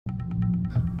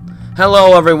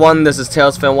Hello everyone, this is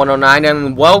TailsFan109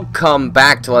 and welcome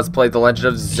back to Let's Play The Legend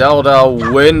of Zelda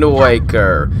Wind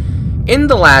Waker. In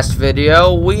the last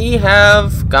video, we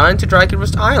have gone to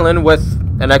Roost Island with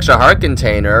an extra heart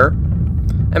container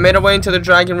and made our way into the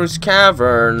Roost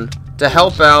Cavern to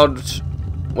help out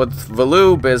with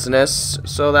Valoo business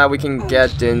so that we can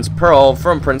get Din's Pearl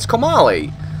from Prince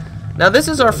Komali. Now this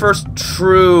is our first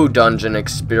true dungeon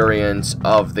experience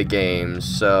of the game,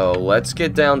 so let's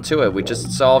get down to it. We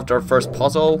just solved our first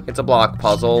puzzle. It's a block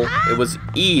puzzle. It was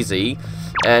easy.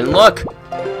 And look!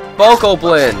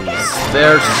 Bokoblins!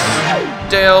 They're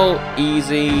still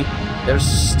easy. They're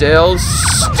still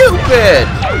stupid!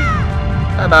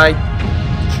 Bye-bye.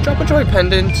 Did you drop a joy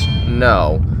pendant?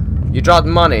 No. You dropped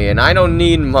money, and I don't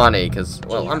need money, because,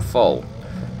 well, I'm full.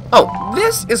 Oh,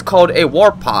 this is called a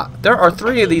warp pot. There are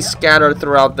 3 of these scattered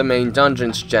throughout the main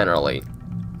dungeons generally.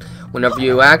 Whenever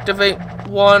you activate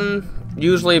one,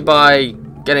 usually by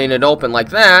getting it open like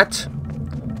that,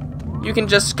 you can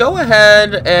just go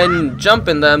ahead and jump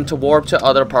in them to warp to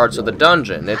other parts of the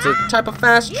dungeon. It's a type of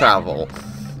fast travel,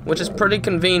 which is pretty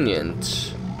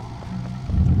convenient.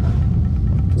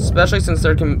 Especially since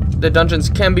the dungeons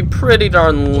can be pretty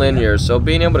darn linear, so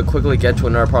being able to quickly get to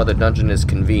another part of the dungeon is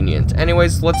convenient.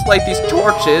 Anyways, let's light these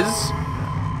torches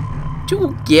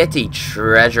to get a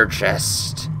treasure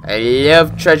chest. I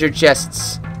love treasure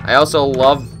chests. I also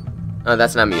love... Oh,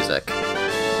 that's not music.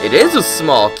 It is a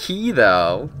small key,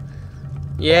 though.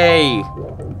 Yay.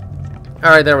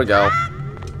 Alright, there we go.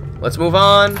 Let's move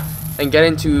on and get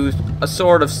into a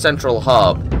sort of central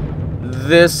hub.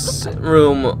 This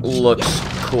room looks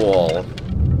cool.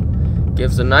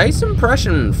 Gives a nice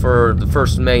impression for the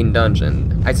first main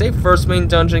dungeon. I say first main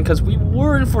dungeon because we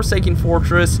were in Forsaken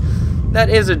Fortress. That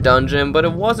is a dungeon, but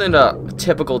it wasn't a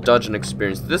typical dungeon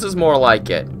experience. This is more like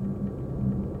it.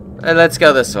 And let's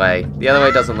go this way. The other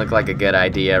way doesn't look like a good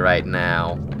idea right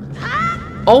now.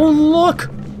 Oh, look!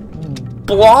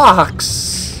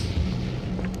 Blocks!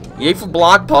 Yay for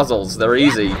block puzzles. They're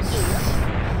easy.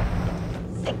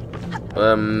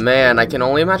 Man, I can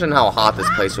only imagine how hot this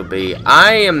place would be.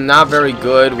 I am not very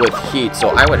good with heat, so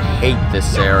I would hate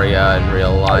this area in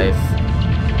real life.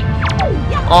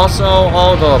 Also,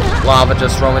 all the lava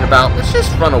just roaming about. Let's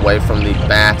just run away from the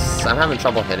bats. I'm having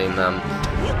trouble hitting them.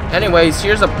 Anyways,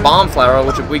 here's a bomb flower,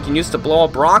 which we can use to blow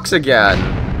up rocks again.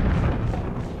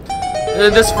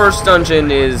 This first dungeon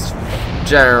is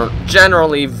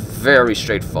generally very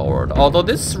straightforward, although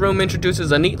this room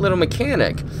introduces a neat little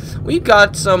mechanic. We've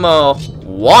got some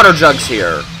water jugs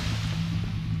here.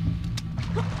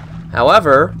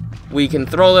 However, we can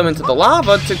throw them into the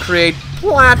lava to create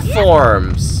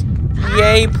platforms.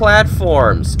 Yay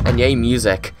platforms, and yay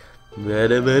music.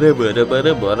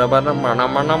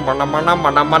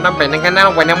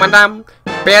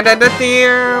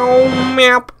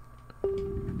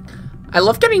 I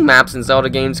love getting maps in Zelda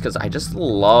games because I just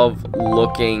love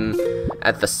looking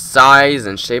at the size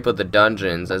and shape of the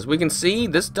dungeons. As we can see,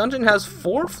 this dungeon has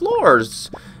 4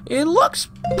 floors. It looks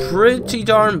pretty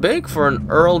darn big for an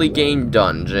early game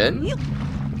dungeon,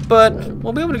 but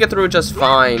we'll be able to get through it just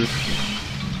fine.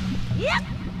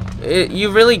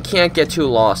 You really can't get too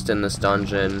lost in this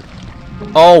dungeon.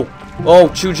 Oh,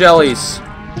 chew jellies.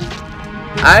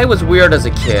 I was weird as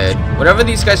a kid. Whenever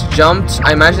these guys jumped,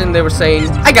 I imagined they were saying,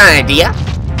 I got an idea!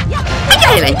 I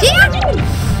got an idea!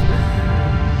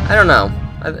 I don't know.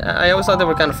 I always thought they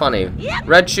were kind of funny.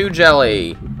 Red chew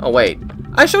jelly. Oh, wait.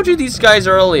 I showed you these guys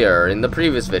earlier in the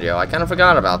previous video. I kind of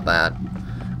forgot about that.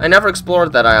 I never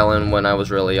explored that island when I was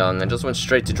really young. I just went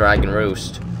straight to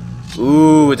Roost.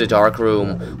 Ooh, it's a dark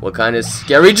room. What kind of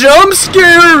scary jump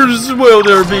scares will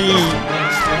there be?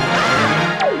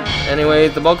 Anyway,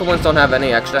 the Bokoblins don't have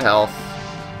any extra health.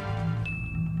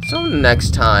 So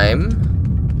next time,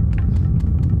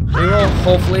 we will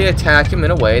hopefully attack him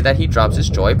in a way that he drops his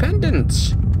joy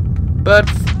pendant. But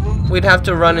we'd have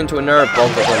to run into another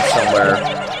Bokoblin somewhere.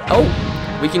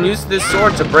 Oh, we can use this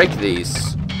sword to break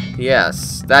these.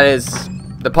 Yes, that is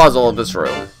the puzzle of this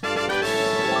room.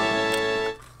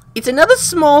 It's another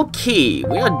small key.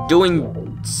 We are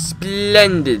doing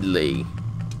splendidly.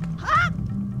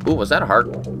 Ooh, was that a heart?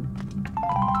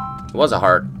 It was a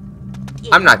heart.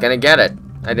 I'm not gonna get it.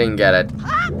 I didn't get it.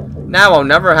 Now I'll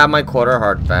never have my quarter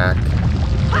heart back.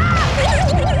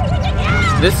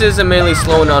 This is mainly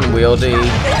slow and unwieldy,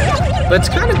 but it's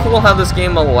kind of cool how this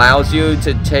game allows you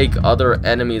to take other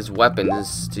enemies'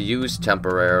 weapons to use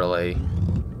temporarily.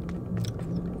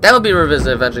 That'll be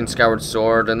revisited Avenging Skyward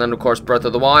Sword, and then of course Breath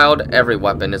of the Wild. Every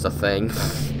weapon is a thing.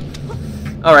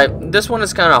 Alright, this one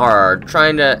is kind of hard.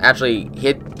 Trying to actually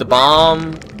hit the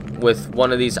bomb with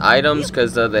one of these items,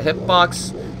 because the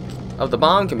hitbox of the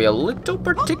bomb can be a little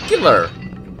particular.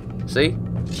 See?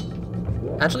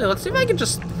 Actually, let's see if I can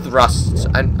just thrust.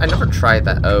 I never tried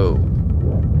that. Oh.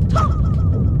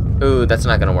 Ooh, that's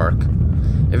not gonna work.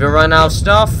 If you run out of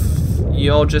stuff,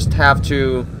 you'll just have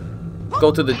to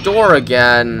go to the door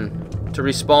again to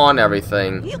respawn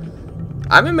everything.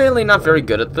 I'm admittedly not very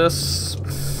good at this,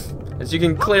 as you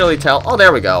can clearly tell. Oh,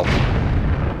 there we go.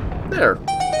 There.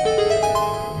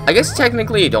 I guess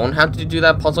technically you don't have to do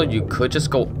that puzzle. You could just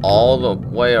go all the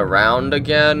way around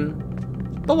again.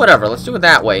 But whatever, let's do it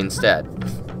that way instead.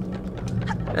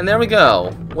 And there we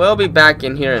go. We'll be back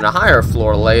in here in a higher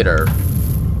floor later.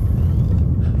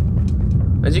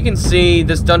 As you can see,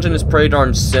 this dungeon is pretty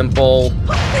darn simple.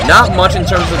 Not much in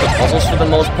terms of the puzzles for the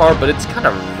most part, but it's got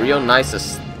a real nice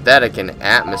aesthetic and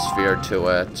atmosphere to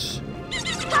it.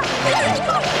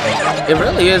 It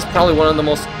really is probably one of the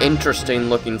most interesting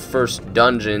looking first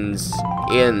dungeons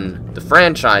in the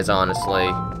franchise, honestly.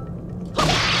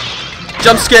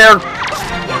 Jump scare!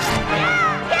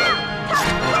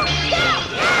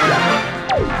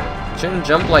 Shouldn't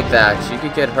jump like that. You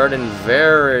could get hurt in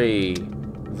very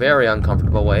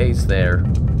uncomfortable ways there.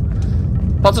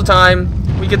 Puzzle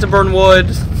time! We get to burn wood!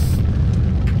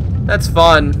 That's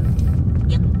fun.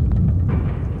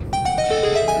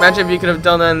 Imagine if you could have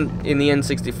done that in the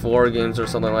N64 games or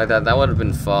something like that. That would have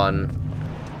been fun.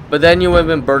 But then you would have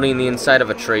been burning the inside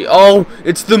of a tree. Oh!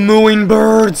 It's the mooing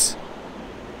birds!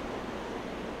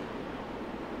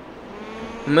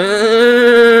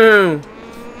 Moo!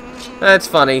 That's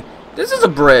funny. This is a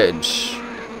bridge.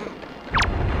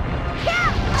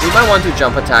 We might want to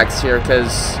jump attacks here,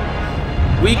 because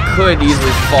we could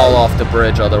easily fall off the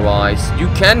bridge otherwise. You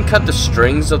can cut the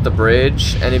strings of the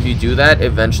bridge, and if you do that,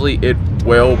 eventually it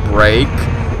will break,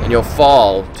 and you'll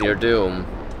fall to your doom.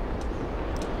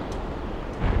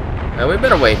 Now, we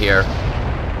better wait here.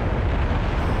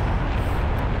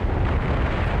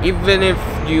 Even if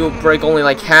you break only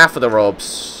like half of the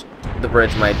ropes, the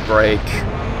bridge might break.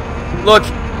 Look,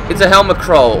 it's a helmet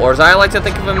crow, or as I like to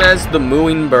think of him as, the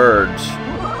mooing bird.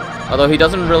 Although he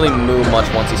doesn't really moo much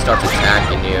once he starts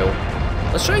attacking you.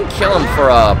 Let's try and kill him for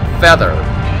a feather.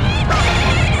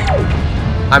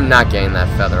 I'm not getting that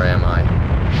feather, am I?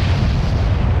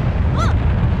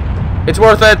 It's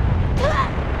worth it!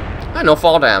 No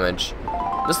fall damage.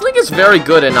 This Link is very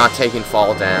good at not taking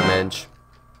fall damage.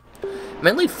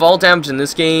 Mainly fall damage in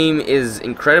this game is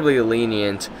incredibly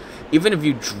lenient. Even if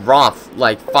you drop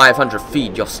like 500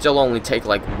 feet, you'll still only take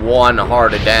like 1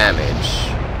 heart of damage.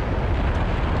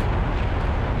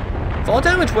 Fall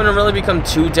damage wouldn't really become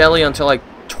too deadly until like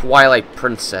Twilight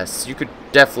Princess. You could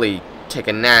definitely take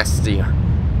a nasty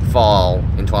fall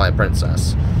in Twilight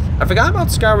Princess. I forgot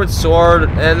about Skyward Sword,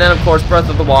 and then of course Breath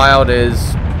of the Wild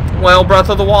is, well, Breath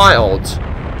of the Wild.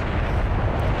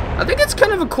 I think it's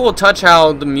kind of a cool touch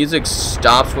how the music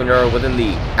stops when you're within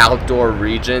the outdoor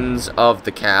regions of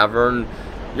the cavern.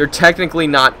 You're technically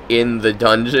not in the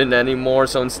dungeon anymore,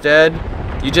 so instead,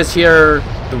 you just hear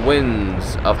the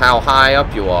winds of how high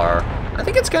up you are. I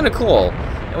think it's kind of cool.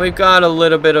 And we've got a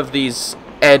little bit of these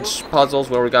edge puzzles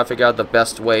where we gotta figure out the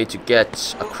best way to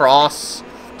get across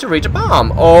to reach a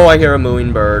bomb. Oh, I hear a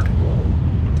mooing bird.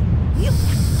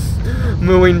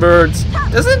 Mooing birds.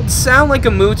 Does it sound like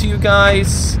a moo to you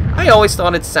guys? I always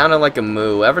thought it sounded like a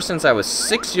moo ever since I was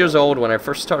 6 years old when I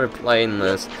first started playing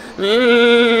this.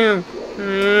 I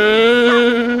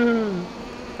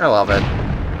love it.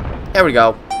 There we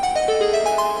go.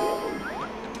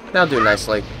 That'll do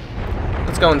nicely.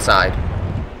 Let's go inside.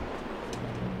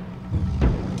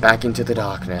 Back into the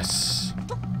darkness.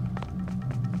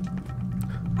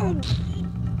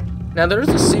 Now there is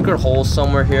a secret hole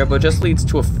somewhere here, but it just leads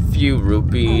to a few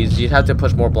rupees. You'd have to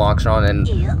push more blocks around, and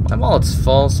my wallet's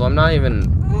full, so I'm not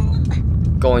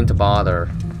even going to bother.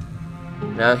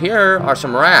 Now here are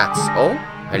some rats. Oh,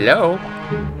 hello.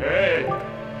 Hey,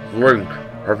 Link,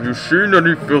 have you seen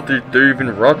any filthy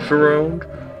thieving rats around?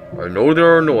 I know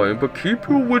they're annoying, but keep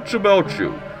your wits about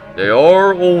you. They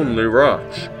are only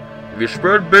rats. If you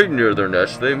spread bait near their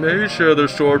nest, they may share their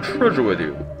stored treasure with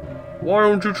you. Why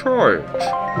don't you try it?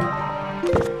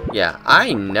 Yeah,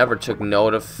 I never took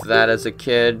note of that as a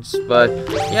kid, but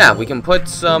yeah, we can put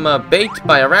some bait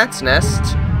by a rat's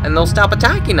nest, and they'll stop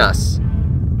attacking us.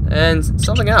 And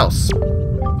something else.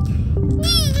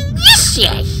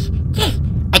 Yes.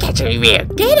 I got some real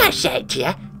good outside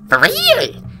here. For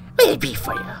real. What it be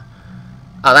for you?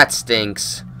 Oh, that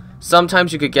stinks.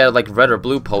 Sometimes you could get like red or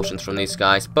blue potions from these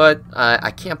guys, but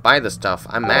I can't buy this stuff.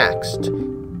 I'm maxed.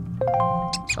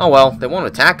 Oh well, they won't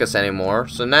attack us anymore,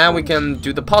 so now we can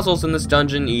do the puzzles in this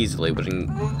dungeon easily, which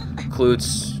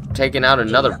includes taking out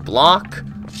another block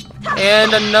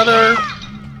and another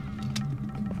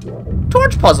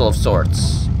torch puzzle of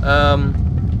sorts.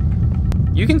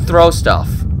 You can throw stuff.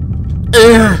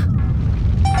 Ugh.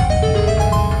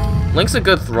 Link's a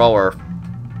good thrower.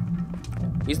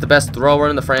 He's the best thrower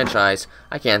in the franchise.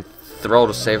 I can't throw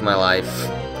to save my life.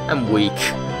 I'm weak.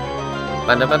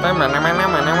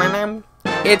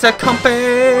 It's a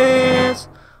compass!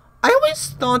 I always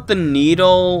thought the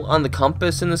needle on the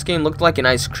compass in this game looked like an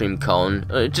ice cream cone.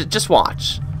 Just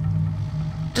watch.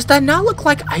 Does that not look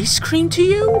like ice cream to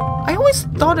you? I always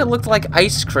thought it looked like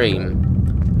ice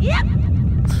cream. Yep.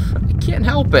 I can't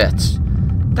help it.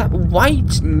 That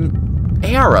white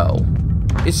arrow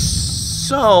is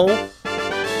so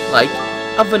like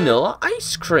a vanilla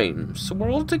ice cream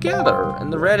swirled together.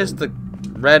 And the red is the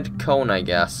red cone, I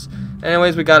guess.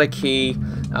 Anyways, we got a key.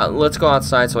 Let's go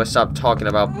outside so I stop talking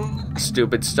about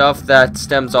stupid stuff that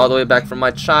stems all the way back from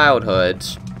my childhood.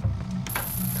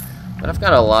 But I've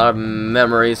got a lot of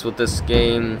memories with this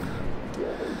game.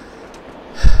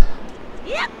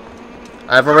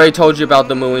 I've already told you about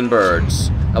the mooing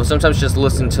birds. I would sometimes just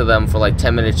listen to them for like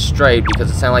 10 minutes straight because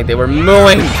it sounded like they were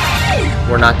mooing.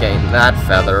 We're not getting that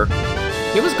feather.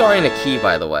 He was guarding a key,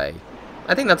 by the way.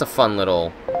 I think that's a fun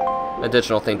little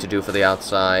additional thing to do for the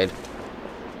outside.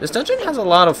 This dungeon has a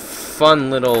lot of fun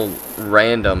little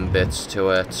random bits to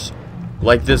it.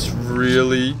 Like this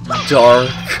really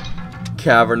dark,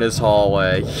 cavernous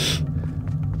hallway.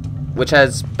 Which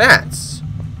has bats.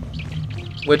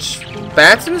 Which,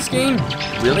 bats in this game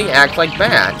really act like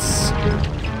bats.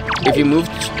 If you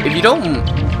don't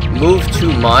move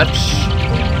too much,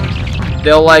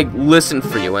 they'll like listen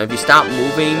for you. And if you stop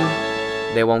moving,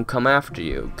 they won't come after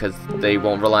you. Because they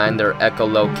won't rely on their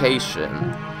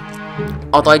echolocation.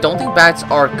 Although I don't think bats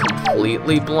are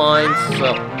completely blind,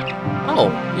 so... Oh,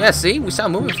 yeah, see? We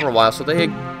stopped moving for a while, so they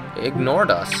ignored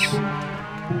us.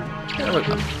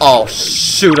 Oh,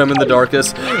 shoot, I'm in the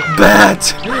darkness.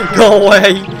 Bat! Go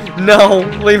away! No!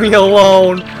 Leave me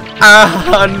alone!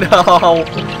 Ah, no!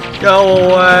 Go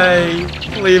away!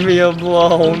 Leave me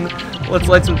alone! Let's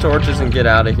light some torches and get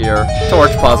out of here.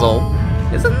 Torch puzzle.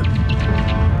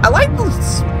 I like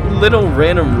those little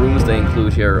random rooms they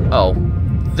include here. Oh.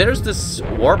 There's this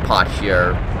war pot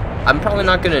here. I'm probably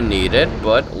not gonna need it,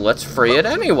 but let's free it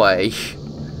anyway.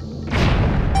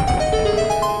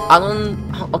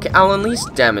 I'll at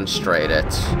least demonstrate it.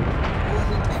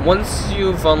 Once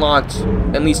you've unlocked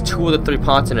at least 2 of the 3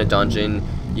 pots in a dungeon,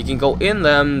 you can go in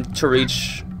them to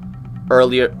reach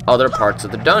other parts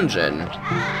of the dungeon.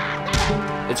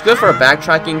 It's good for a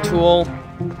backtracking tool,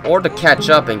 or to catch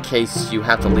up in case you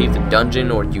have to leave the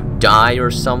dungeon or you die or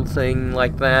something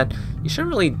like that. You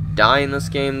shouldn't really die in this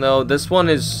game, though. This one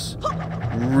is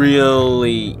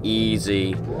really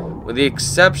easy. With the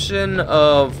exception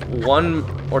of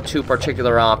 1 or 2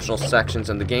 particular optional sections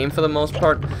in the game for the most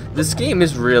part, this game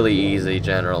is really easy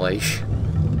generally.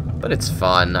 But it's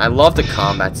fun. I love the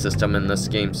combat system in this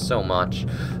game so much.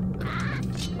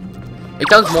 It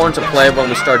comes more into play when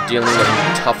we start dealing with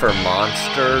tougher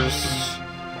monsters.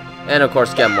 And of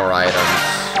course get more items.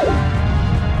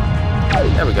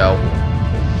 There we go.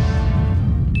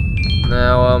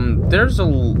 Now, there's a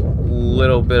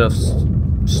little bit of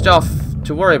stuff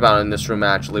to worry about in this room,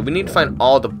 actually. We need to find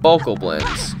all the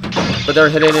bokoblins, but they're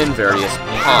hidden in various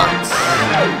pots.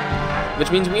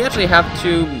 Which means we actually have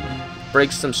to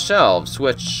break some shelves,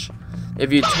 which,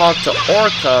 if you talk to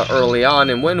Orca early on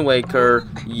in Wind Waker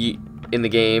in the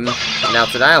game, now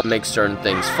that'll make certain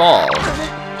things fall.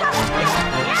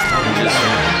 Which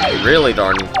is really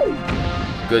darn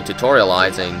good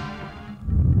tutorializing.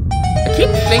 I keep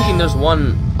thinking there's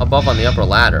one above on the upper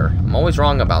ladder. I'm always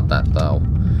wrong about that, though.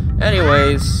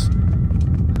 Anyways,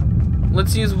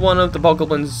 let's use one of the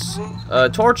Bokoblin's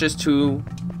torches to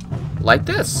light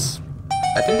this.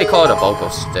 I think they call it a Boko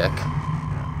stick.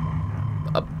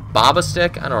 A Baba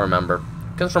stick? I don't remember.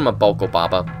 It comes from a Boko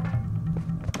Baba.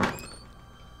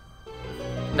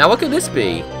 Now, what could this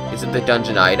be? Is it the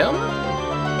dungeon item?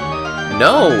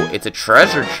 No, it's a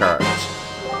treasure chart.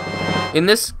 In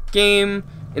this game,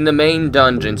 in the main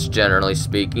dungeons, generally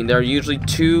speaking, there are usually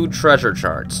 2 treasure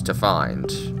charts to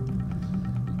find.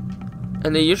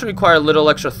 And they usually require a little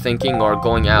extra thinking or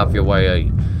going out of your way.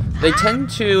 They tend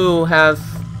to have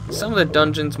some of the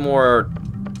dungeons more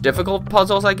difficult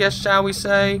puzzles, I guess, shall we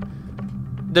say.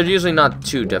 They're usually not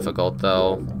too difficult,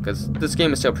 though, because this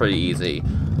game is still pretty easy.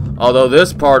 Although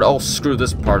this part, oh, screw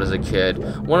this part as a kid.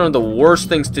 One of the worst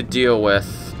things to deal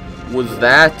with was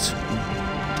that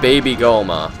baby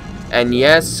Goma. And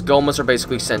yes, Gomas are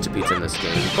basically centipedes in this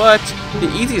game. But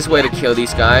the easiest way to kill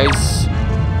these guys,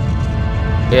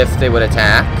 if they would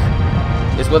attack,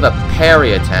 is with a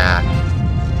parry attack.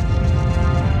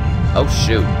 Oh,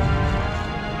 shoot.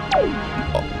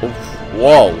 Oh, oof.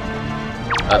 Whoa.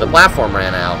 The platform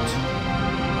ran out.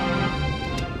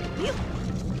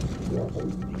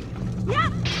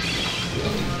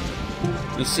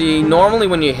 You see, normally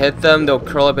when you hit them, they'll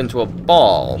curl up into a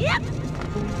ball.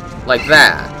 Like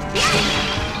that.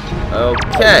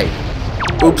 Okay.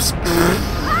 Oops.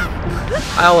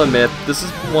 I'll admit, this is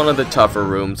one of the tougher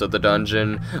rooms of the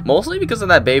dungeon. Mostly because of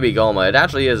that baby Goma. It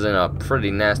actually is in a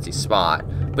pretty nasty spot.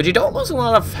 But you don't lose a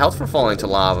lot of health for falling to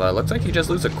lava. It looks like you just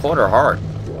lose a quarter heart.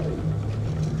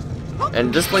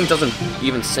 And this Link doesn't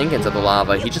even sink into the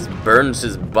lava. He just burns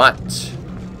his butt.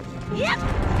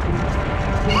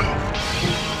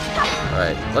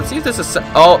 Alright, let's see if this is...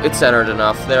 Oh, it's centered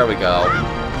enough. There we go.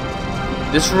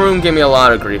 This room gave me a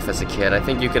lot of grief as a kid. I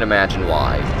think you can imagine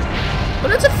why.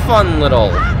 But it's a fun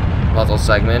little puzzle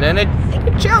segment, and it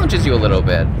challenges you a little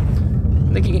bit.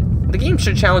 The game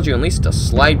should challenge you at least a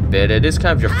slight bit. It is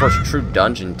kind of your first true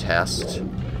dungeon test.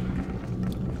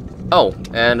 Oh,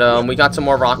 and we got some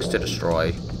more rocks to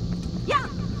destroy.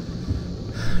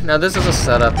 Now this is a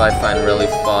setup I find really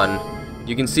fun.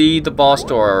 You can see the boss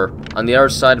door on the other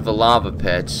side of the lava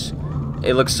pit.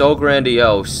 It looks so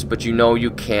grandiose, but you know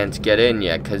you can't get in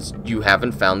yet because you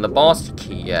haven't found the boss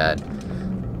key yet.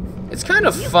 It's kind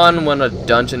of fun when a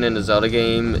dungeon in a Zelda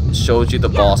game shows you the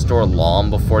boss door long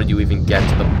before you even get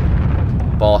to the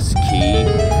boss key.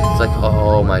 It's like,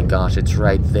 oh my gosh, it's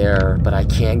right there, but I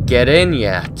can't get in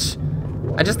yet.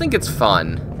 I just think it's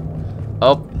fun.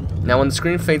 Oh, now when the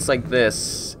screen fades like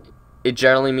this, it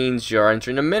generally means you're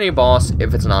entering a mini-boss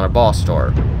if it's not a boss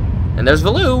door. And there's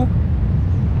Valoo.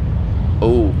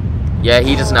 Oh, yeah,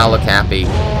 he does not look happy.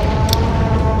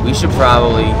 We should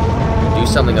probably do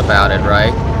something about it,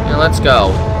 right? Yeah, let's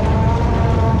go.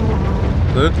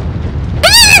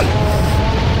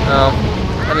 No,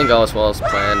 that didn't go as well as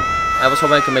planned. I was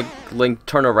hoping I could make Link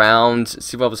turn around,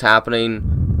 see what was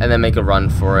happening, and then make a run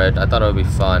for it. I thought it would be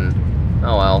fun.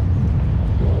 Oh well.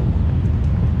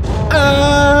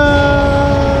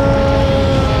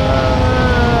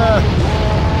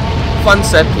 Fun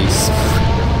set piece.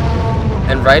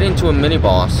 And right into a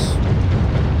mini-boss.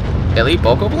 Elite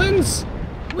Bokoblins?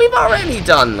 We've already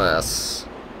done this.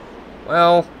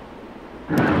 Well,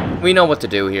 we know what to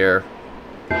do here.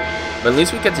 But at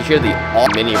least we get to hear the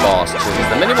mini-boss tune, because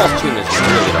the mini-boss tune is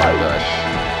really darn good.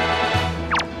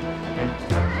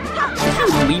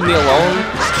 Could you leave me alone?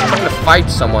 I'm trying to fight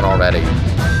someone already.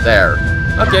 There.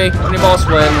 Okay, mini-boss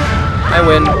win. I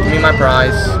win. Give me my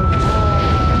prize.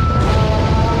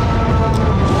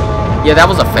 Yeah, that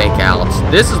was a fake out.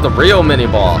 This is the real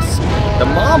mini-boss. The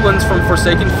Moblins from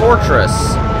Forsaken Fortress.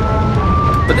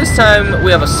 But this time, we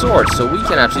have a sword, so we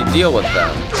can actually deal with them.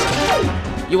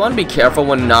 You want to be careful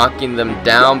when knocking them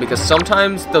down, because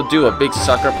sometimes they'll do a big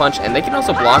sucker punch, and they can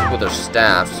also block with their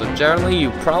staff, so generally you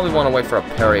probably want to wait for a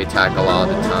parry attack a lot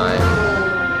of the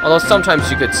time. Although sometimes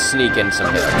you could sneak in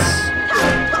some hits.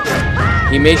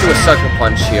 He made you a sucker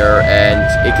punch here, and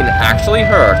it can actually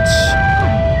hurt.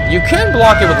 You can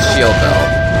block it with a shield,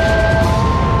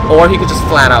 though. Or he could just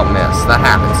flat out miss. That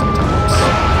happens sometimes.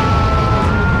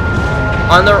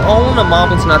 On their own, a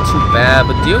Moblin's not too bad,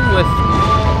 but dealing with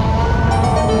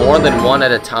more than one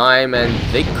at a time, and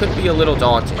they could be a little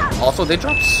daunting. Also, they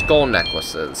drop skull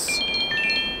necklaces.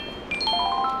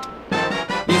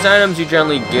 These items you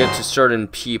generally give to certain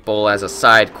people as a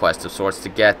side quest of sorts to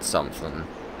get something.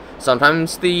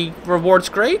 Sometimes the reward's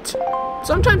great,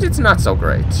 sometimes it's not so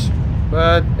great.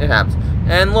 But it happens.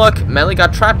 And look, Melly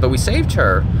got trapped, but we saved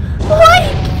her.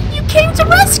 Link! You came to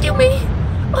rescue me!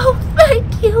 Oh,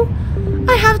 thank you.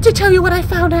 I have to tell you what I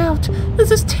found out. This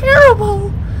is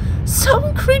terrible.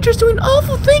 Some creature's doing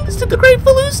awful things to the Great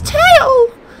Valoo's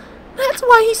tail. That's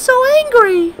why he's so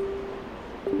angry.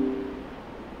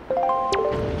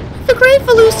 The Great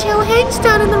Valoo's tail hangs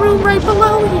down in the room right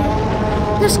below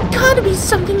here. There's gotta be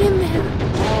something in there.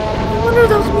 I wonder if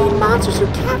those mean monsters who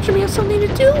capture me have something to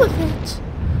do with it.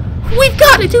 We've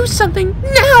got to do something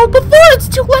now before it's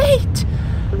too late.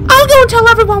 I'll go and tell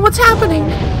everyone what's happening.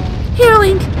 Here,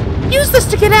 Link, use this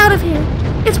to get out of here.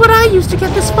 It's what I used to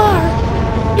get this far.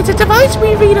 It's a device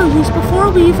we Rito used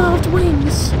before we evolved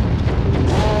wings.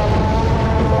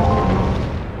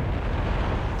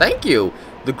 Thank you.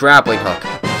 The grappling hook.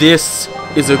 This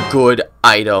is a good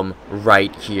item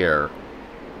right here.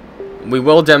 We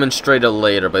will demonstrate it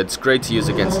later, but it's great to use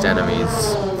against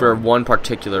enemies for one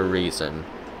particular reason.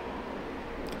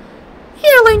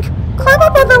 Here, Link, climb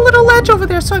up on that little ledge over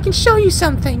there so I can show you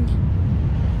something.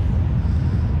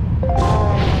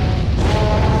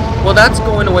 Well, that's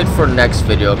going to wait for next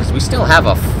video, because we still have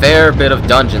a fair bit of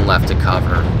dungeon left to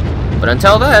cover. But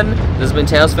until then, this has been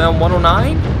Tales Found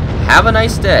 109. Have a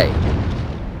nice day.